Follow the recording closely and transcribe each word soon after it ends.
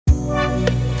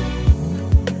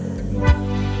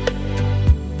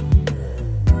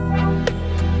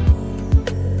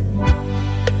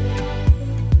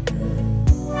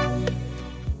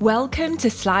Welcome to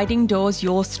Sliding Doors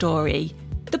Your Story,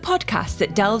 the podcast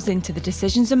that delves into the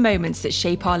decisions and moments that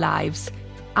shape our lives.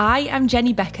 I am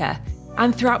Jenny Becker,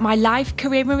 and throughout my life,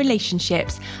 career and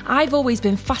relationships, I've always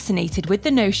been fascinated with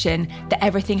the notion that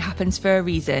everything happens for a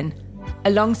reason,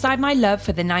 alongside my love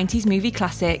for the 90s movie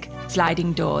classic,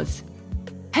 Sliding Doors.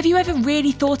 Have you ever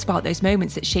really thought about those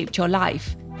moments that shaped your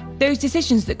life? Those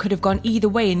decisions that could have gone either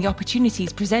way in the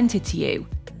opportunities presented to you?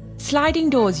 Sliding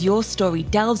Doors Your Story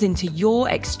delves into your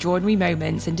extraordinary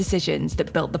moments and decisions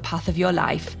that built the path of your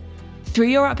life. Through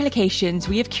your applications,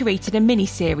 we have curated a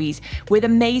mini-series with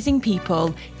amazing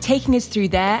people taking us through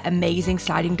their amazing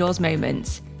sliding doors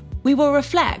moments. We will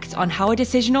reflect on how a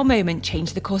decision or moment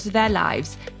changed the course of their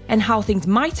lives and how things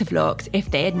might have looked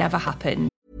if they had never happened.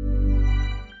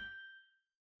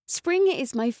 Spring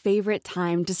is my favorite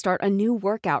time to start a new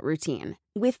workout routine.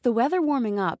 With the weather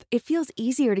warming up, it feels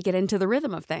easier to get into the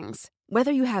rhythm of things.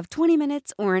 Whether you have 20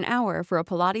 minutes or an hour for a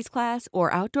Pilates class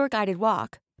or outdoor guided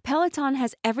walk, Peloton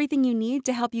has everything you need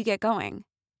to help you get going.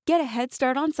 Get a head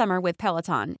start on summer with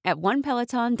Peloton at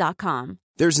onepeloton.com.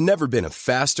 There's never been a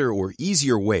faster or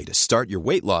easier way to start your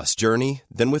weight loss journey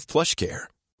than with PlushCare.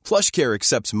 PlushCare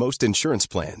accepts most insurance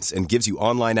plans and gives you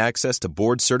online access to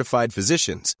board-certified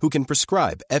physicians who can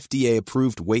prescribe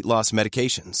FDA-approved weight loss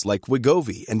medications like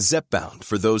Wegovy and Zepbound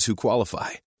for those who qualify.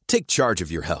 Take charge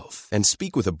of your health and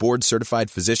speak with a board-certified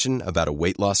physician about a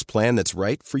weight loss plan that's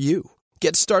right for you.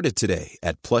 Get started today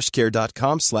at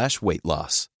plushcare.com/weight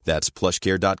loss. That's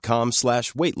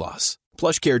plushcare.com/weight loss.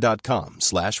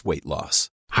 plushcare.com/weight loss.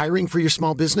 Hiring for your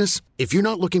small business? If you're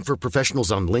not looking for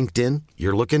professionals on LinkedIn,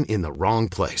 you're looking in the wrong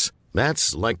place.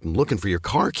 That's like looking for your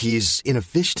car keys in a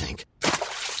fish tank.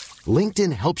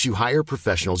 LinkedIn helps you hire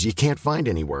professionals you can't find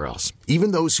anywhere else,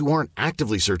 even those who aren't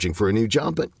actively searching for a new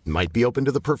job but might be open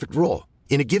to the perfect role.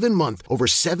 In a given month, over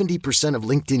 70% of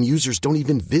LinkedIn users don't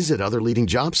even visit other leading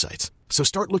job sites. So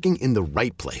start looking in the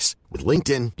right place. With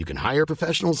LinkedIn, you can hire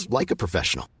professionals like a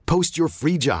professional. Post your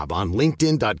free job on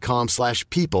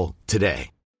linkedin.com/people today.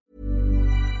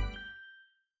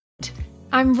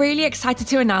 I'm really excited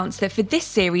to announce that for this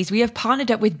series, we have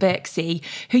partnered up with Bergqvist,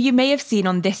 who you may have seen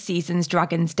on this season's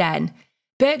Dragon's Den.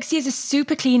 Bergqvist is a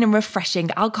super clean and refreshing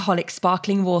alcoholic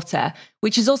sparkling water,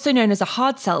 which is also known as a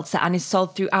hard seltzer and is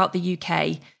sold throughout the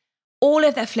UK. All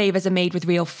of their flavours are made with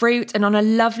real fruit, and on a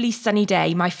lovely sunny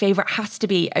day, my favourite has to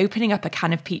be opening up a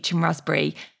can of peach and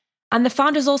raspberry. And the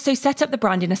founders also set up the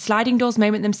brand in a sliding doors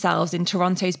moment themselves in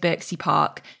Toronto's Bergqvist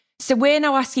Park. So we're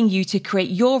now asking you to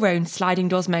create your own sliding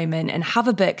doors moment and have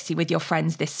a Bergqvist with your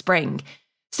friends this spring.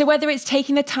 So whether it's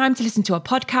taking the time to listen to a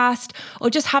podcast or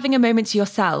just having a moment to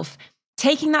yourself,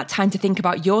 taking that time to think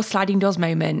about your sliding doors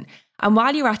moment. And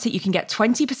while you're at it, you can get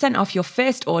 20% off your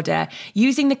first order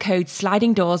using the code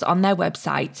sliding doors on their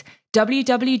website,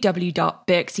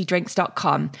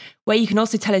 www.bergqvistdrinks.com, where you can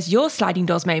also tell us your sliding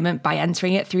doors moment by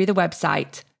entering it through the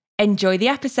website. Enjoy the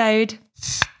episode.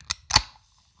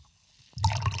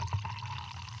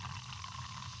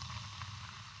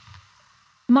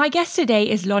 My guest today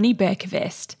is Loni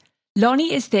Bergqvist.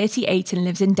 Loni is 38 and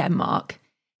lives in Denmark.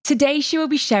 Today, she will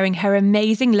be sharing her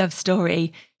amazing love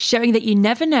story, showing that you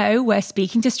never know where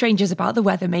speaking to strangers about the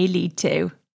weather may lead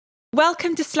to.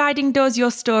 Welcome to Sliding Doors Your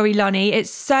Story, Loni.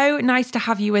 It's so nice to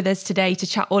have you with us today to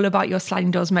chat all about your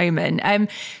sliding doors moment.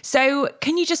 So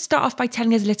can you just start off by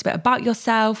telling us a little bit about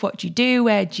yourself? What do you do?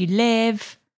 Where do you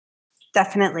live?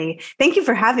 Definitely. Thank you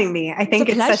for having me. I think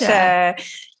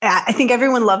I think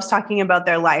everyone loves talking about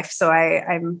their life. So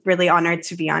I'm really honored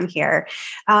to be on here.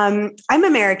 I'm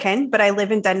American, but I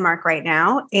live in Denmark right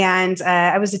now. And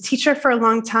I was a teacher for a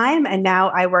long time. And now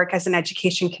I work as an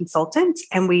education consultant,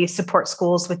 and we support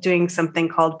schools with doing something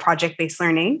called project-based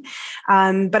learning.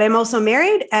 But I'm also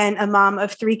married and a mom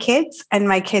of 3 kids. And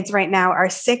my kids right now are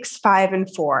 6, 5, and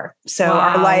 4. So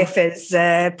Our life is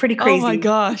pretty crazy. Oh my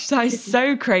gosh, that is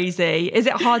so crazy. Is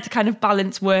it hard to kind of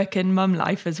balance work and mum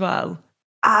life as well?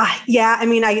 Yeah. I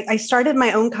mean, I started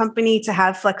my own company to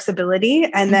have flexibility.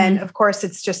 And then, of course,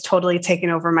 it's just totally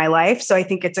taken over my life. So I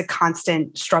think it's a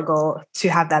constant struggle to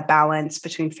have that balance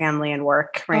between family and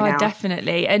work now.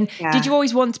 Definitely. And Did you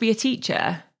always want to be a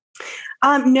teacher?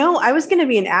 No, I was going to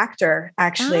be an actor,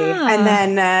 actually. And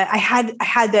then I had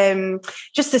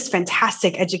just this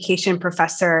fantastic education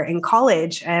professor in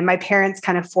college. And my parents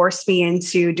kind of forced me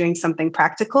into doing something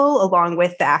practical along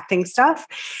with the acting stuff.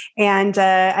 And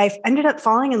I ended up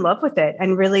falling in love with it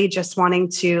and really just wanting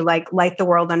to light the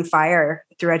world on fire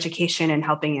through education and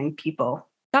helping young people.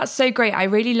 That's so great. I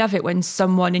really love it when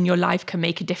someone in your life can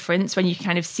make a difference, when you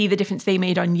kind of see the difference they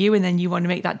made on you and then you want to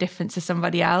make that difference to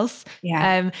somebody else.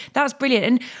 Yeah. That's brilliant.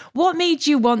 And what made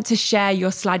you want to share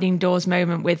your sliding doors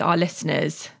moment with our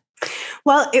listeners?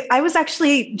 I was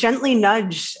actually gently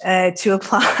nudged to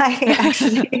apply.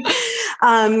 Actually,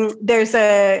 there's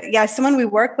someone we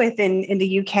work with in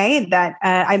the UK that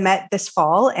I met this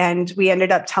fall, and we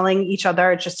ended up telling each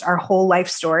other just our whole life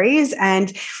stories.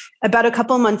 And about a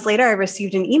couple of months later, I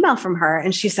received an email from her,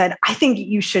 and she said, "I think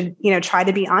you should, try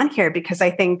to be on here because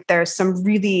I think there's some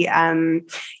really,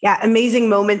 amazing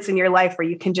moments in your life where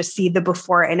you can just see the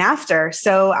before and after."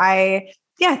 So I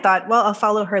thought, well, I'll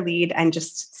follow her lead and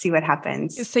just see what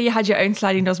happens. So you had your own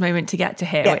sliding doors moment to get to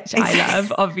here, which exactly. I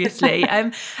love, obviously.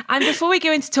 And before we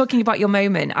go into talking about your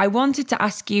moment, I wanted to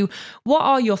ask you, what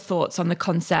are your thoughts on the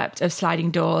concept of sliding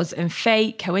doors and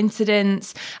fate,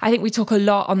 coincidence? I think we talk a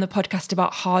lot on the podcast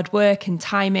about hard work and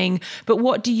timing, but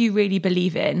what do you really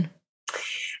believe in?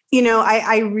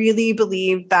 I really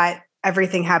believe that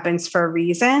everything happens for a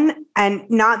reason, and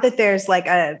not that there's like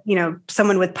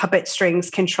someone with puppet strings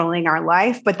controlling our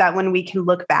life, but that when we can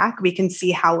look back, we can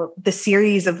see how the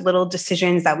series of little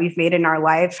decisions that we've made in our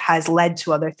life has led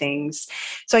to other things.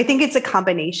 So I think it's a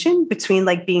combination between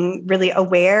like being really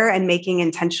aware and making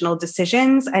intentional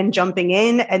decisions and jumping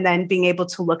in, and then being able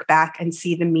to look back and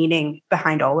see the meaning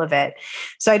behind all of it.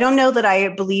 So I don't know that I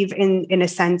believe in a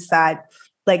sense that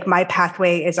like my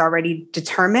pathway is already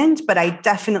determined, but I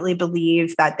definitely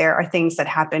believe that there are things that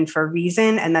happen for a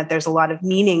reason, and that there's a lot of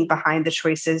meaning behind the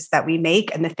choices that we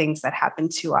make and the things that happen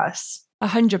to us.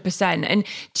 100%. And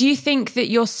do you think that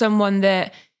you're someone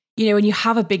that, when you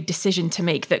have a big decision to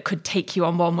make that could take you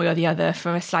on one way or the other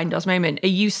from a sliding doors moment, are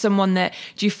you someone that,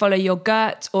 do you follow your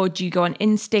gut, or do you go on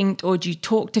instinct, or do you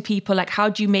talk to people? Like, how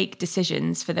do you make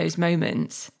decisions for those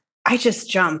moments? I just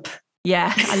jump.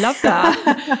 Yeah, I love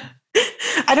that.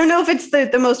 I don't know if it's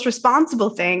the most responsible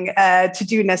thing to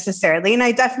do necessarily. And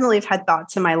I definitely have had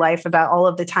thoughts in my life about all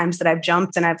of the times that I've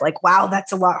jumped and I've like, wow,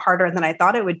 that's a lot harder than I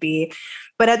thought it would be.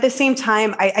 But at the same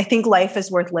time, I think life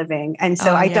is worth living. And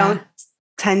so I don't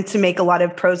tend to make a lot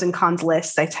of pros and cons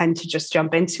lists. I tend to just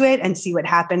jump into it and see what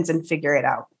happens and figure it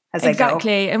out as I go.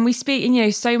 Exactly. And we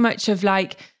speak, so much of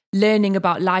like learning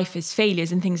about life is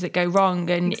failures and things that go wrong,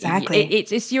 and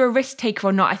it's you're a risk taker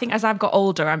or not. I think as I've got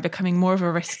older, I'm becoming more of a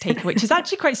risk taker, which is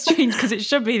actually quite strange because it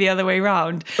should be the other way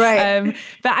around. Right.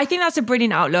 But I think that's a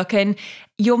brilliant outlook, and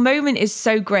your moment is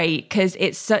so great because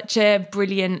it's such a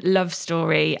brilliant love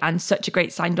story and such a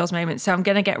great sliding doors moment. So I'm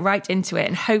going to get right into it,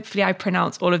 and hopefully I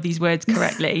pronounce all of these words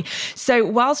correctly. So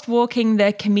whilst walking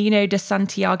the Camino de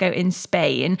Santiago in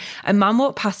Spain, a man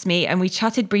walked past me and we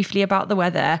chatted briefly about the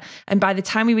weather. And by the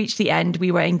time we reached the end,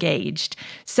 we were engaged.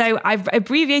 So I've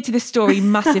abbreviated the story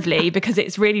massively because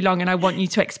it's really long and I want you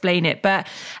to explain it. But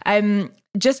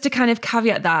just to kind of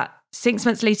caveat that, 6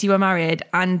 months later, you were married,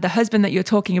 and the husband that you're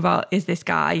talking about is this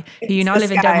guy who you now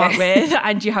live in Denmark with,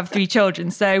 and you have 3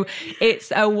 children. So it's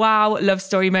a wow love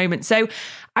story moment. So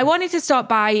I wanted to start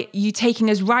by you taking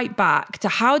us right back to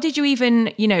how did you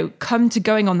even, come to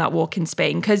going on that walk in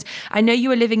Spain? Because I know you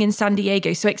were living in San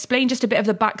Diego. So explain just a bit of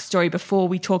the backstory before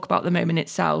we talk about the moment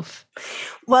itself.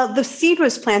 Well, the seed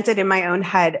was planted in my own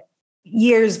head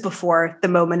years before the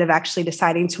moment of actually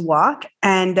deciding to walk.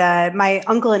 And my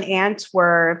uncle and aunt we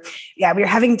were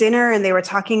having dinner, and they were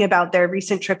talking about their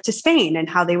recent trip to Spain and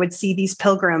how they would see these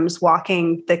pilgrims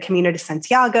walking the Camino de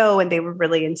Santiago, and they were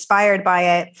really inspired by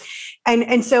it.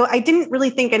 And so I didn't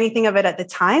really think anything of it at the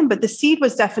time, but the seed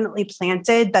was definitely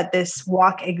planted that this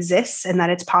walk exists and that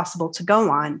it's possible to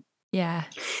go on. Yeah.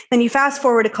 Then you fast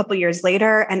forward a couple years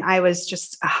later, and I was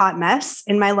just a hot mess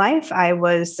in my life. I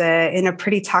was in a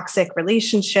pretty toxic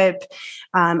relationship.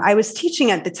 I was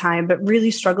teaching at the time, but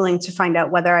really struggling to find out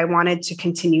whether I wanted to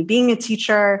continue being a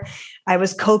teacher. I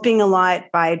was coping a lot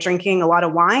by drinking a lot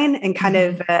of wine and kind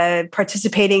of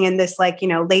participating in this late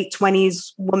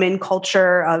 20s woman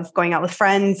culture of going out with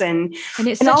friends. And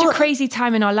it's such a crazy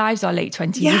time in our lives, our late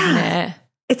 20s, isn't it?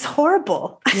 It's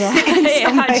horrible. Yeah, it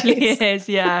actually is.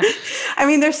 Yeah. I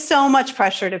mean, there's so much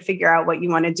pressure to figure out what you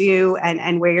want to do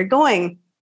and where you're going.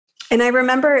 And I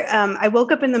remember I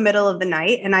woke up in the middle of the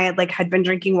night, and I had been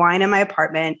drinking wine in my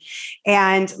apartment.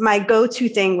 And my go-to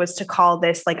thing was to call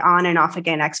this on and off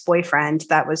again ex-boyfriend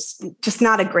that was just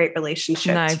not a great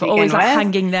relationship. No, but always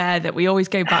hanging there that we always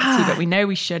go back to, but we know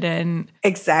we shouldn't.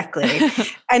 Exactly.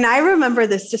 And I remember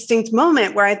this distinct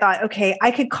moment where I thought, okay,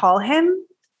 I could call him.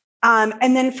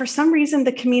 And then for some reason,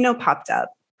 the Camino popped up,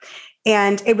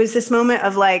 and it was this moment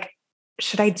of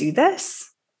should I do this?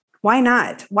 Why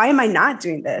not? Why am I not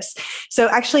doing this? So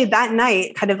actually that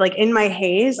night, kind of in my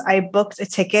haze, I booked a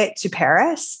ticket to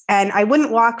Paris, and I wouldn't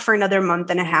walk for another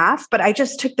month and a half, but I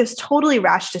just took this totally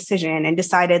rash decision and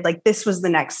decided this was the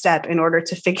next step in order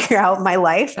to figure out my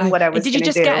life and what I was going to do. Did you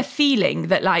just get a feeling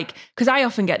that because I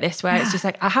often get this where it's just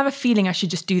I have a feeling I should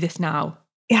just do this now.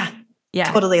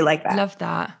 Yeah. Totally like that. Love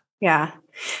that. Yeah.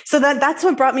 So that's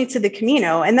what brought me to the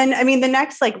Camino. And then, I mean, the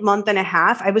next like month and a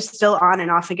half, I was still on and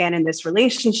off again in this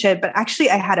relationship, but actually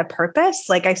I had a purpose.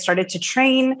 Like I started to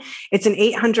train. It's an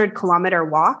 800-kilometer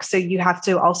walk. So you have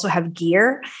to also have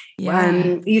gear.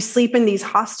 You sleep in these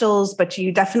hostels, but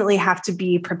you definitely have to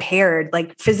be prepared,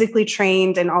 like physically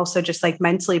trained and also just like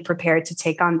mentally prepared to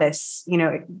take on this,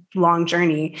 long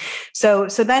journey. So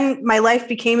then my life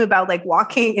became about like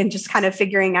walking and just kind of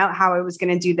figuring out how I was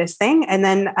going to do this thing. And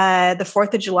then the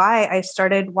 4th of July, I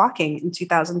started walking in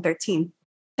 2013.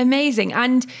 Amazing.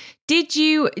 And did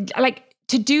you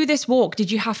to do this walk, did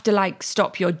you have to like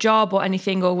stop your job or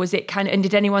anything? Or was it and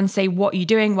did anyone say, what are you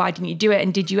doing? Why didn't you do it?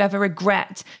 And did you ever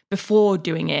regret before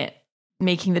doing it,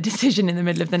 making the decision in the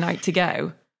middle of the night to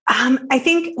go? I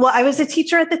think, I was a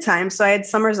teacher at the time, so I had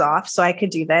summers off, so I could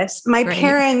do this. My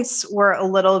parents were a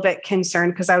little bit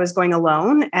concerned because I was going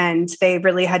alone and they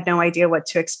really had no idea what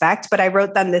to expect. But I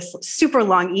wrote them this super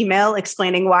long email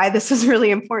explaining why this was really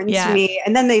important to me.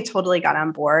 And then they totally got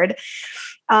on board.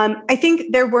 I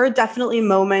think there were definitely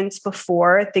moments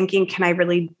before thinking, can I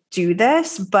really do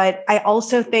this? But I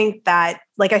also think that,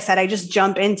 like I said, I just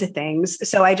jump into things.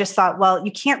 So I just thought, well,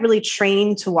 you can't really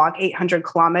train to walk 800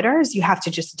 kilometers. You have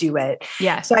to just do it.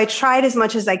 Yeah. So I tried as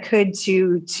much as I could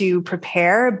to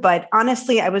prepare. But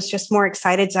honestly, I was just more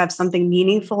excited to have something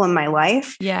meaningful in my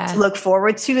life to look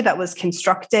forward to that was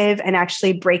constructive and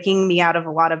actually breaking me out of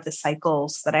a lot of the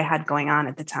cycles that I had going on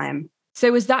at the time.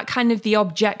 So was that kind of the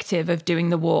objective of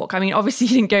doing the walk? I mean, obviously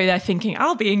you didn't go there thinking,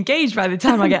 I'll be engaged by the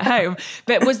time I get home.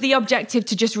 But was the objective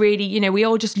to just really, we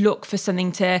all just look for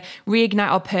something to reignite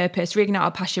our purpose, reignite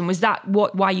our passion? Was that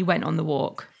why you went on the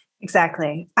walk?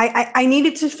 Exactly. I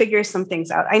needed to figure some things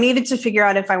out. I needed to figure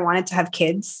out if I wanted to have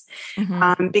kids,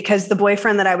 because the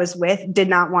boyfriend that I was with did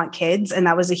not want kids. And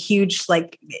that was a huge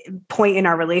point in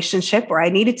our relationship where I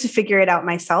needed to figure it out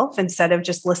myself instead of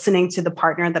just listening to the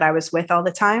partner that I was with all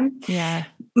the time. Yeah.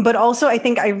 But also I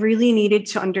think I really needed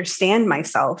to understand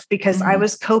myself because I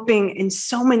was coping in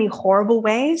so many horrible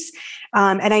ways.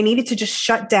 And I needed to just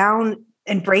shut down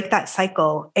and break that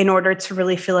cycle in order to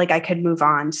really feel like I could move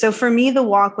on. So for me, the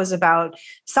walk was about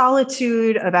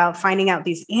solitude, about finding out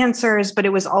these answers, but it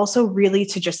was also really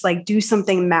to just do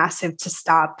something massive to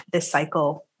stop this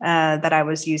cycle that I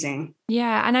was using.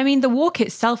 Yeah. And I mean, the walk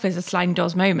itself is a sliding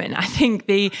doors moment. I think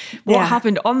what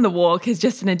happened on the walk is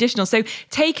just an additional. So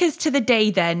take us to the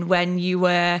day then when you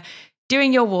were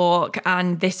doing your walk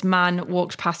and this man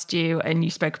walked past you and you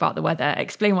spoke about the weather.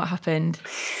 Explain what happened.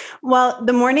 Well,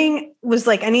 the morning was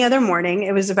like any other morning.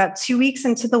 It was about 2 weeks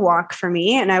into the walk for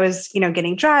me. And I was,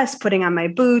 getting dressed, putting on my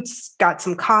boots, got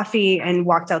some coffee and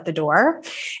walked out the door.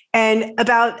 And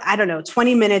about,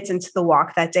 20 minutes into the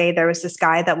walk that day, there was this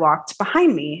guy that walked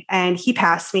behind me and he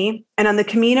passed me. And on the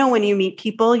Camino, when you meet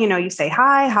people, you say,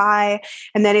 hi.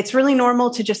 And then it's really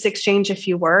normal to just exchange a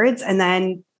few words. And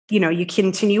then you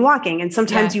continue walking. And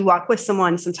sometimes you walk with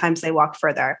someone, sometimes they walk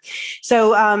further.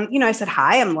 So, I said,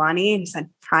 hi, I'm Loni. And he said,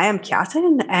 hi, I'm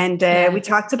Kyatin. And we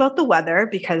talked about the weather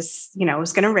because, it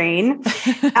was going to rain.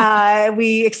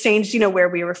 We exchanged, where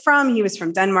we were from. He was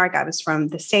from Denmark. I was from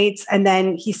the States. And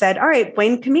then he said, all right,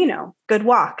 buen camino, good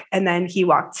walk. And then he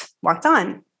walked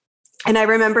on. And I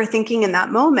remember thinking in that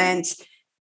moment,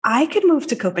 I could move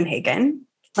to Copenhagen.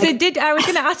 I was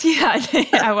going to ask you that,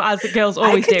 as the girls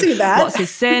always do. What's his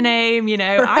surname?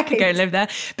 Right. I could go and live there.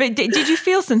 But did you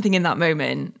feel something in that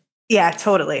moment? Yeah,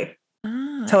 totally.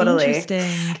 Totally.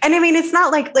 Interesting. And I mean, it's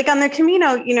not like on the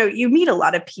Camino, you meet a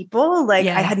lot of people. I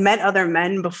had met other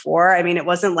men before. I mean, it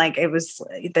wasn't like it was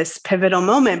this pivotal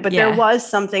moment, but there was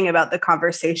something about the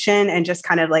conversation and just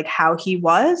kind of how he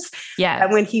was. Yeah.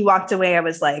 And when he walked away, I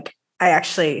was like, I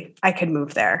could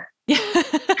move there.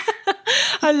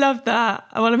 I love that.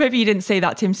 Well, maybe you didn't say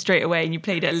that to him straight away and you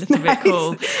played it a little bit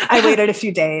cool. I waited a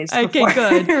few days before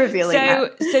revealing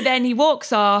that. So then he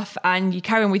walks off and you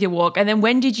carry on with your walk. And then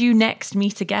when did you next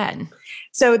meet again?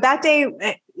 So that day,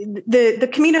 the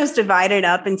Camino is divided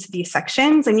up into these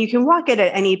sections and you can walk it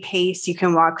at any pace. You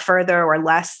can walk further or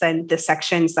less than the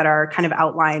sections that are kind of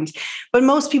outlined. But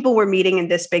most people were meeting in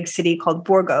this big city called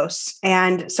Burgos.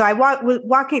 And so I was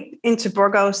walking into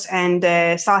Burgos and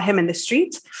saw him in the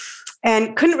street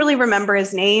and couldn't really remember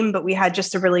his name, but we had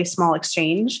just a really small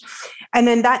exchange. And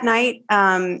then that night,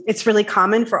 it's really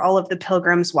common for all of the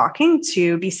pilgrims walking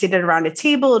to be seated around a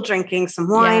table, drinking some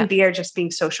wine, beer, just being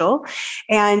social.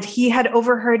 And he had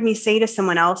overheard me say to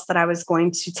someone else that I was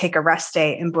going to take a rest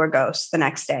day in Burgos the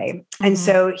next day. And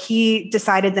so he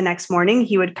decided the next morning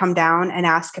he would come down and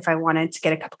ask if I wanted to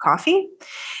get a cup of coffee.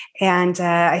 And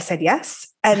I said yes.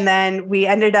 And then we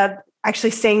ended up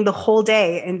actually staying the whole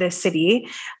day in this city,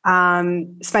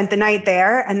 spent the night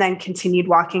there, and then continued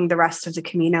walking the rest of the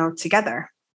Camino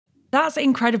together. That's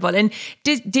incredible. And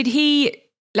did he,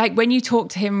 like when you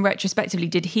talked to him retrospectively,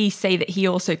 did he say that he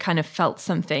also kind of felt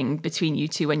something between you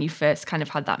two when you first kind of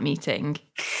had that meeting?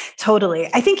 Totally.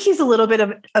 I think he's a little bit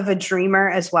of a dreamer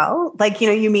as well. Like,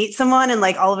 you meet someone and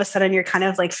like all of a sudden you're kind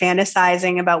of like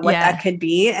fantasizing about what that could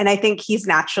be. And I think he's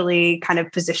naturally kind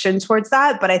of positioned towards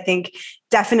that. But I think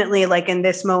definitely like in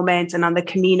this moment and on the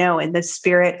Camino, in the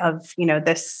spirit of,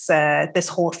 this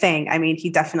whole thing, I mean, he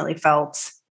definitely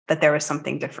felt that there was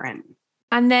something different.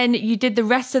 And then you did the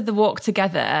rest of the walk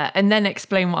together, and then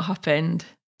explain what happened.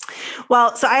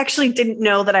 Well, so I actually didn't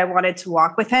know that I wanted to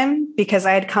walk with him because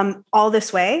I had come all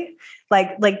this way,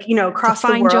 across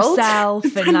the world. Yourself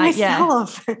and find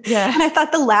myself. Yeah. And I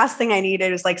thought the last thing I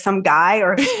needed was like some guy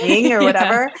or thing or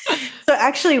whatever. So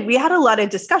actually we had a lot of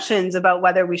discussions about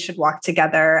whether we should walk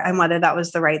together and whether that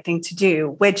was the right thing to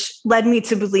do, which led me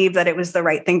to believe that it was the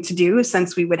right thing to do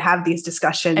since we would have these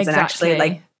discussions and actually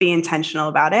like be intentional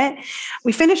about it.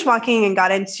 We finished walking and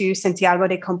got into Santiago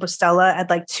de Compostela at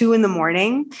like 2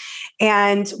 a.m.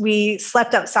 And we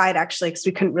slept outside actually because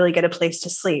we couldn't really get a place to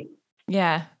sleep.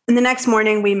 Yeah. And the next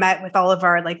morning we met with all of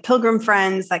our like pilgrim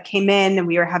friends that came in and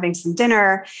we were having some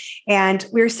dinner and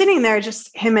we were sitting there,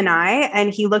 just him and I,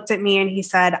 and he looked at me and he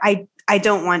said, I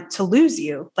don't want to lose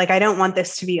you. Like, I don't want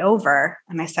this to be over.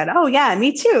 And I said, oh yeah,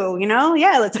 me too.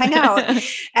 Yeah, let's hang out.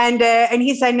 And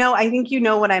he said, no, I think you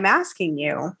know what I'm asking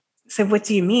you. I said, what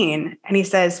do you mean? And he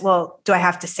says, well, do I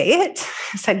have to say it?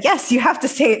 I said, yes, you have to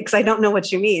say it because I don't know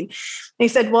what you mean. And he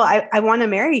said, well, I want to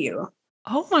marry you.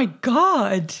 Oh my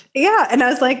God. Yeah. And I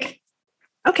was like,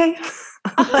 okay,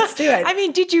 let's do it. I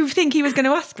mean, did you think he was going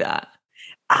to ask that?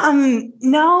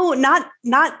 No,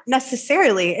 not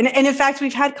necessarily. And in fact,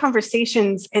 we've had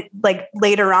conversations like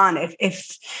later on,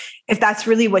 if that's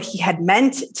really what he had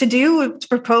meant to do, to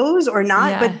propose or not.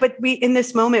 Yeah. But we, in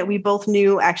this moment, we both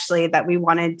knew actually that we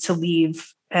wanted to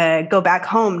leave, go back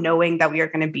home, knowing that we were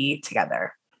going to be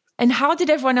together. And how did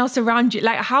everyone else around you,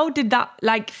 like, how did that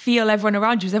like feel everyone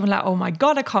around you? Was everyone like, oh my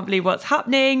God, I can't believe what's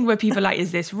happening? Were people like,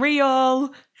 is this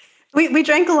real? We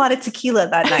drank a lot of tequila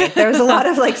that night. There was a lot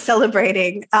of like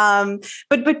celebrating.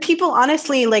 But people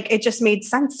honestly, like it just made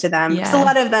sense to them. Because a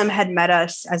lot of them had met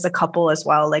us as a couple as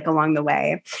well, like along the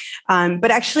way.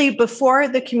 But actually before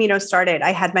the Camino started,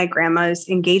 I had my grandma's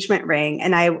engagement ring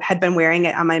and I had been wearing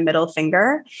it on my middle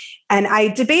finger. And I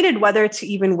debated whether to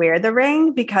even wear the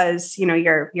ring because,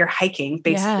 you're hiking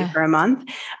basically for a month.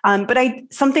 But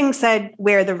something said,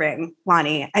 wear the ring,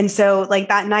 Loni. And so like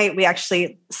that night, we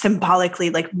actually symbolically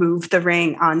like moved the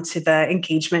ring onto the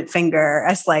engagement finger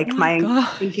as like my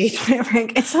engagement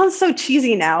ring. It sounds so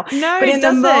cheesy now. No, but in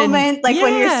the moment, like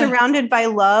when you're Yeah. surrounded by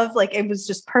love, like it was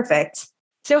just perfect.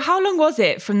 So how long was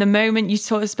it from the moment you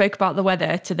sort of spoke about the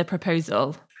weather to the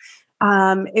proposal?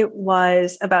 It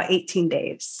was about 18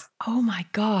 days. Oh my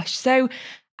gosh. So,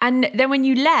 and then when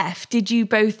you left,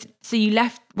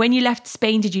 when you left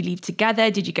Spain, did you leave together?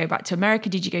 Did you go back to America?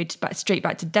 Did you go straight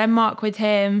back to Denmark with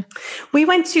him? We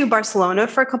went to Barcelona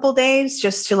for a couple of days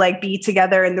just to like be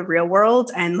together in the real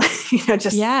world and,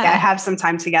 have some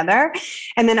time together.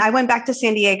 And then I went back to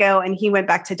San Diego and he went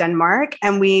back to Denmark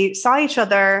and we saw each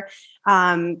other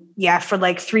for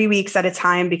like 3 weeks at a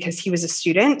time because he was a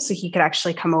student. So he could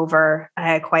actually come over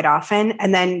quite often.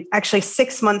 And then actually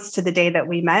 6 months to the day that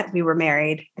we met, we were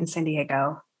married in San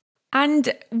Diego.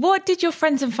 And what did your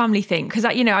friends and family think? Because,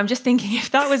 I'm just thinking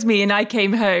if that was me and I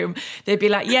came home, they'd be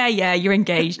like, yeah, you're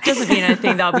engaged. Doesn't mean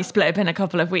anything. That'll be split up in a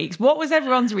couple of weeks. What was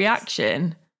everyone's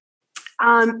reaction?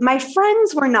 My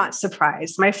friends were not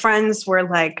surprised. My friends were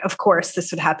like, of course, this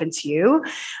would happen to you.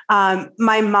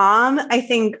 My mom, I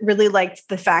think, really liked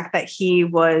the fact that he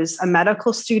was a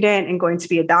medical student and going to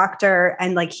be a doctor.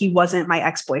 And like, he wasn't my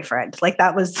ex-boyfriend. Like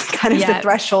that was kind of the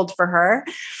threshold for her.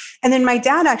 And then my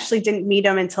dad actually didn't meet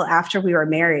him until after we were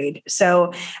married.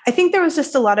 So I think there was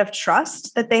just a lot of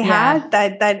trust that they had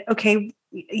that, okay,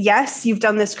 yes, you've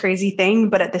done this crazy thing,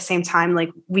 but at the same time, like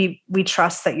we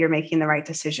trust that you're making the right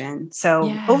decision.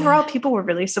 So overall, people were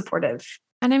really supportive.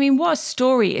 And I mean, what a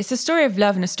story. It's a story of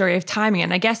love and a story of timing.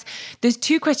 And I guess there's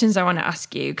 2 questions I want to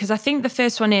ask you, because I think the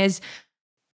first one is,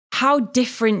 how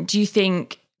different do you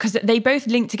think, because they both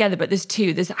link together, but there's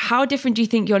 2. There's how different do you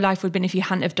think your life would have been if you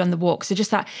hadn't have done the walk? So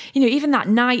just that, even that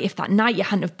night, if that night you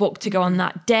hadn't have booked to go on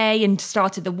that day and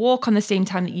started the walk on the same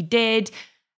time that you did,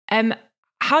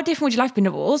 how different would your life have been?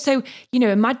 Also,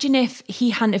 imagine if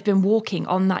he hadn't have been walking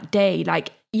on that day. Like,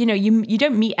 you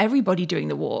don't meet everybody doing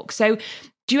the walk. So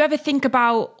do you ever think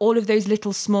about all of those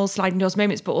little small sliding doors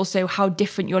moments, but also how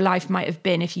different your life might have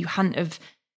been if you hadn't have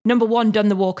number one, done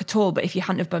the walk at all, but if you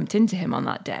hadn't have bumped into him on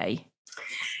that day?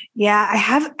 Yeah, I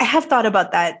have thought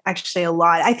about that actually a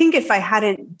lot. I think if I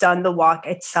hadn't done the walk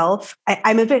itself,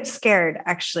 I'm a bit scared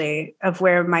actually of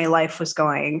where my life was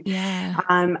going. Yeah.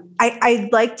 I'd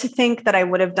like to think that I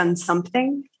would have done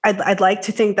something. I'd like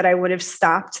to think that I would have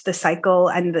stopped the cycle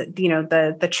and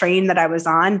the train that I was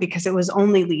on, because it was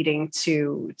only leading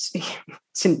to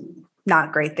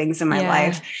not great things in my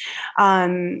life.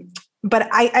 But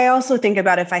I also think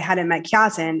about if I hadn't met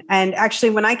Kyasin. And actually,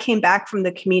 when I came back from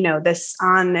the Camino, this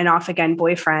on and off again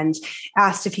boyfriend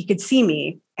asked if he could see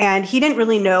me. And he didn't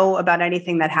really know about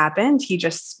anything that happened. He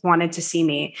just wanted to see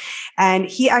me. And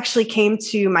he actually came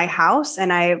to my house,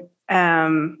 and I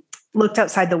looked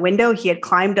outside the window. He had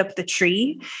climbed up the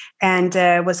tree and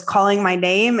was calling my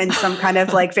name in some kind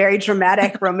of like very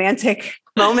dramatic, romantic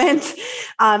moment.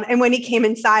 And when he came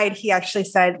inside, he actually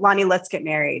said, "Loni, let's get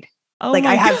married." Oh, like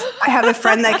I have a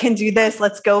friend that can do this.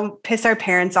 Let's go piss our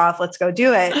parents off. Let's go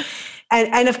do it.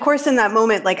 And of course, in that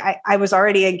moment, like I was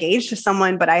already engaged to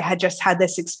someone, but I had just had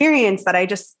this experience that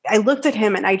I looked at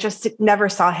him and I just never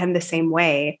saw him the same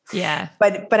way. Yeah.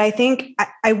 But I think,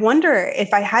 I wonder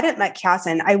if I hadn't met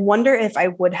Kyasin, I wonder if I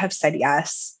would have said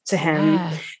yes to him,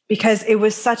 because it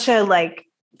was such a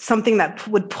something that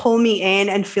would pull me in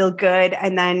and feel good.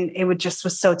 And then it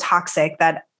was so toxic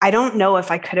that I don't know if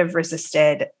I could have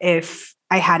resisted if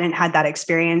I hadn't had that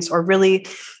experience or really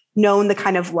known the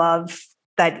kind of love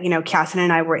that, Kyasin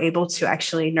and I were able to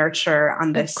actually nurture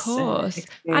on this. Of course.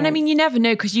 And I mean, you never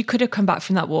know, because you could have come back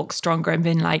from that walk stronger and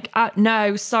been like,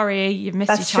 no, sorry, you've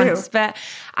missed your chance. True. But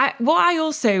what I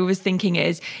also was thinking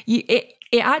is it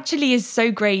actually is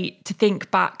so great to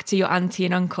think back to your auntie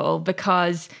and uncle,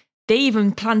 because they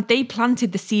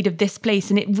planted the seed of this place.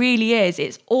 And it really is.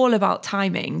 It's all about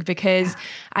timing, because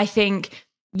I think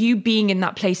you being in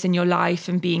that place in your life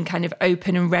and being kind of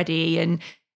open and ready and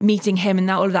meeting him and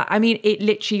all of that. I mean, it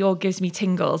literally all gives me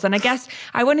tingles. And I guess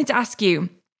I wanted to ask you,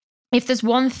 if there's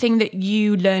one thing that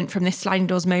you learned from this sliding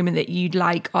doors moment that you'd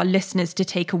like our listeners to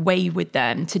take away with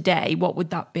them today, what would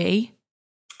that be?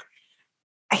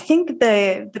 I think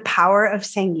the power of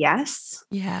saying yes.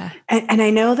 Yeah. And I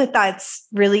know that that's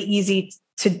really easy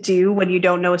to do when you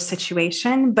don't know a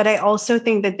situation, but I also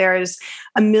think that there's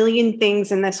a million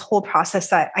things in this whole process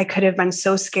that I could have been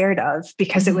so scared of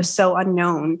because it was so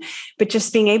unknown. But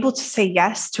just being able to say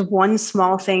yes to one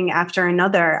small thing after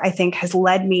another, I think has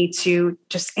led me to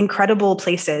just incredible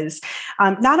places,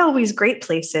 not always great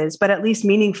places, but at least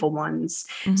meaningful ones.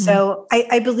 So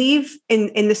I believe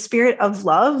in the spirit of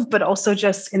love, but also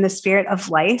just in the spirit of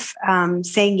life,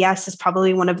 saying yes is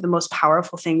probably one of the most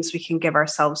powerful things we can give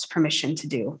ourselves permission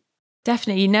to do.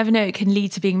 Definitely. You never know. It can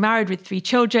lead to being married with 3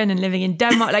 children and living in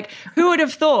Denmark. Like, who would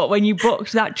have thought when you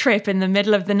booked that trip in the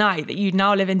middle of the night that you'd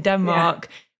now live in Denmark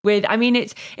with, I mean,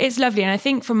 it's lovely. And I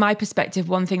think from my perspective,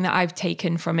 one thing that I've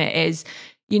taken from it is,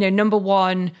 number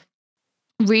one,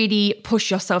 really push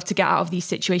yourself to get out of these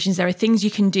situations. There are things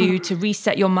you can do to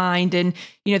reset your mind. And,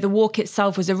 the walk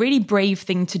itself was a really brave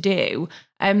thing to do.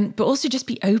 But also just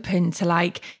be open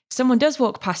to someone does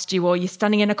walk past you or you're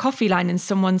standing in a coffee line and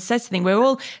someone says something. We're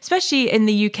all, especially in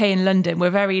the UK and London, we're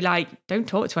very don't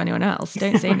talk to anyone else.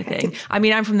 Don't say anything. I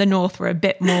mean, I'm from the North. We're a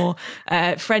bit more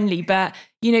friendly, but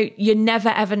you never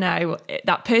ever know.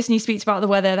 That person you speak to about the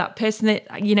weather, that person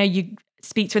that, you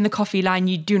speak to in the coffee line,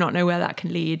 you do not know where that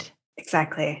can lead.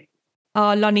 Exactly.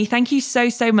 Oh, Loni, thank you so,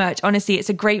 so much. Honestly, it's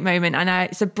a great moment and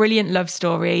it's a brilliant love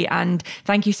story. And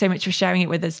thank you so much for sharing it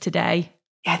with us today.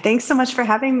 Yeah, thanks so much for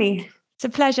having me. It's a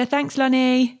pleasure. Thanks,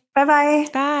 Loni. Bye-bye.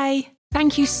 Bye.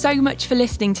 Thank you so much for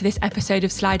listening to this episode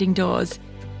of Sliding Doors.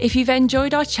 If you've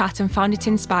enjoyed our chat and found it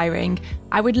inspiring,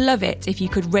 I would love it if you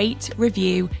could rate,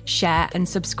 review, share, and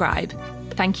subscribe.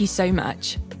 Thank you so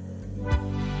much.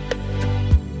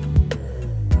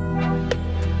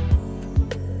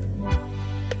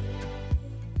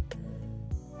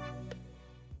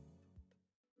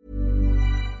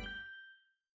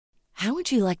 How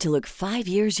would you like to look 5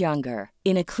 years younger?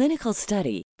 In a clinical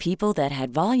study, people that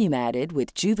had volume added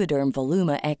with Juvederm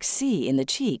Voluma XC in the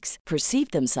cheeks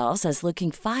perceived themselves as looking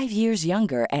 5 years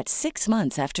younger at 6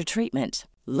 months after treatment.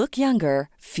 Look younger,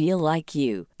 feel like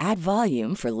you. Add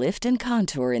volume for lift and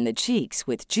contour in the cheeks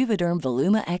with Juvederm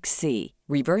Voluma XC.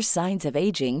 Reverse signs of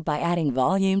aging by adding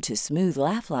volume to smooth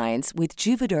laugh lines with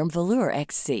Juvederm Volure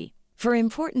XC. For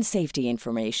important safety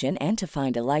information and to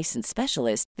find a licensed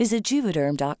specialist, visit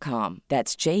Juvederm.com.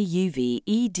 That's JUVEDERM.com.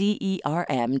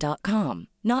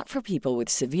 Not for people with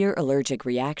severe allergic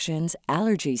reactions,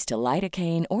 allergies to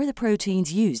lidocaine, or the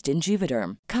proteins used in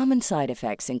Juvederm. Common side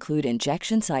effects include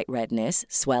injection site redness,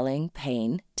 swelling,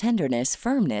 pain, tenderness,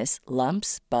 firmness,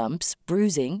 lumps, bumps,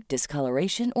 bruising,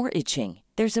 discoloration, or itching.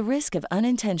 There's a risk of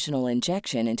unintentional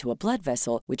injection into a blood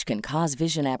vessel, which can cause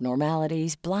vision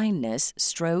abnormalities, blindness,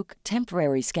 stroke,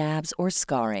 temporary scabs, or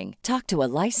scarring. Talk to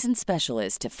a licensed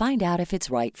specialist to find out if it's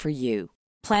right for you.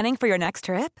 Planning for your next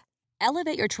trip?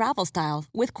 Elevate your travel style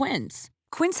with Quince.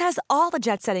 Quince has all the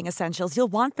jet-setting essentials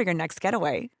you'll want for your next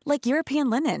getaway, like European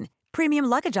linen, premium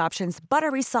luggage options,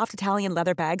 buttery soft Italian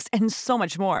leather bags, and so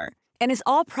much more. And is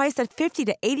all priced at 50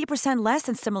 to 80% less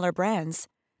than similar brands.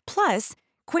 Plus,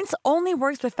 Quince only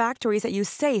works with factories that use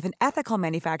safe and ethical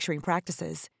manufacturing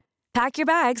practices. Pack your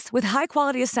bags with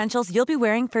high-quality essentials you'll be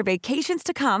wearing for vacations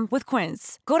to come with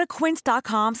Quince. Go to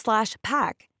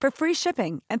quince.com/pack for free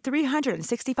shipping and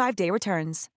 365-day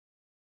returns.